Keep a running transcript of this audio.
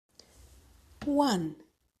1.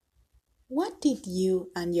 What did you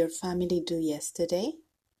and your family do yesterday?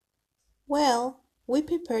 Well, we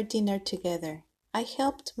prepared dinner together. I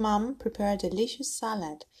helped Mom prepare a delicious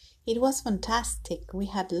salad. It was fantastic. We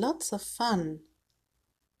had lots of fun.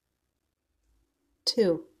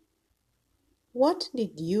 2. What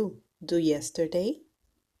did you do yesterday?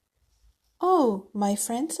 Oh, my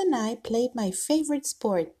friends and I played my favorite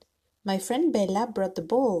sport. My friend Bella brought the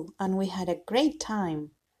ball and we had a great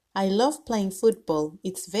time. I love playing football.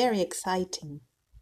 It's very exciting.